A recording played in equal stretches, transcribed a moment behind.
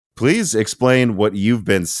Please explain what you've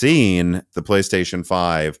been seeing, the PlayStation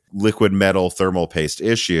 5 liquid metal thermal paste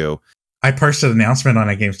issue. I posted an announcement on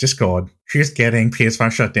our game's Discord. She's getting PS5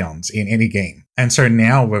 shutdowns in any game. And so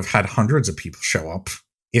now we've had hundreds of people show up.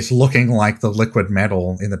 It's looking like the liquid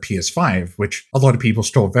metal in the PS5, which a lot of people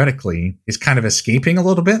store vertically, is kind of escaping a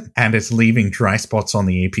little bit, and it's leaving dry spots on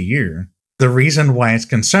the APU. The reason why it's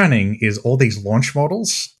concerning is all these launch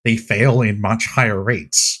models, they fail in much higher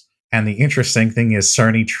rates. And the interesting thing is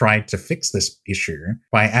Sony tried to fix this issue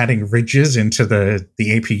by adding ridges into the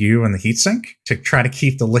APU and the heatsink to try to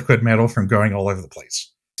keep the liquid metal from going all over the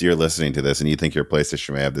place. You're listening to this and you think your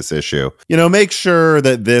PlayStation may have this issue, you know, make sure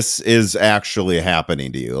that this is actually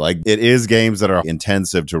happening to you. Like, it is games that are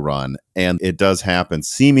intensive to run, and it does happen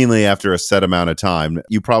seemingly after a set amount of time.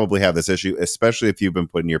 You probably have this issue, especially if you've been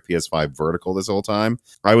putting your PS5 vertical this whole time.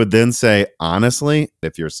 I would then say, honestly,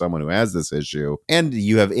 if you're someone who has this issue and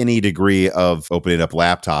you have any degree of opening up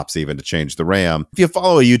laptops even to change the RAM, if you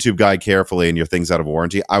follow a YouTube guide carefully and your thing's out of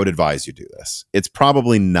warranty, I would advise you do this. It's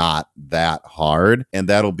probably not that hard, and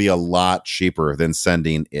that'll be a lot cheaper than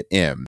sending it in.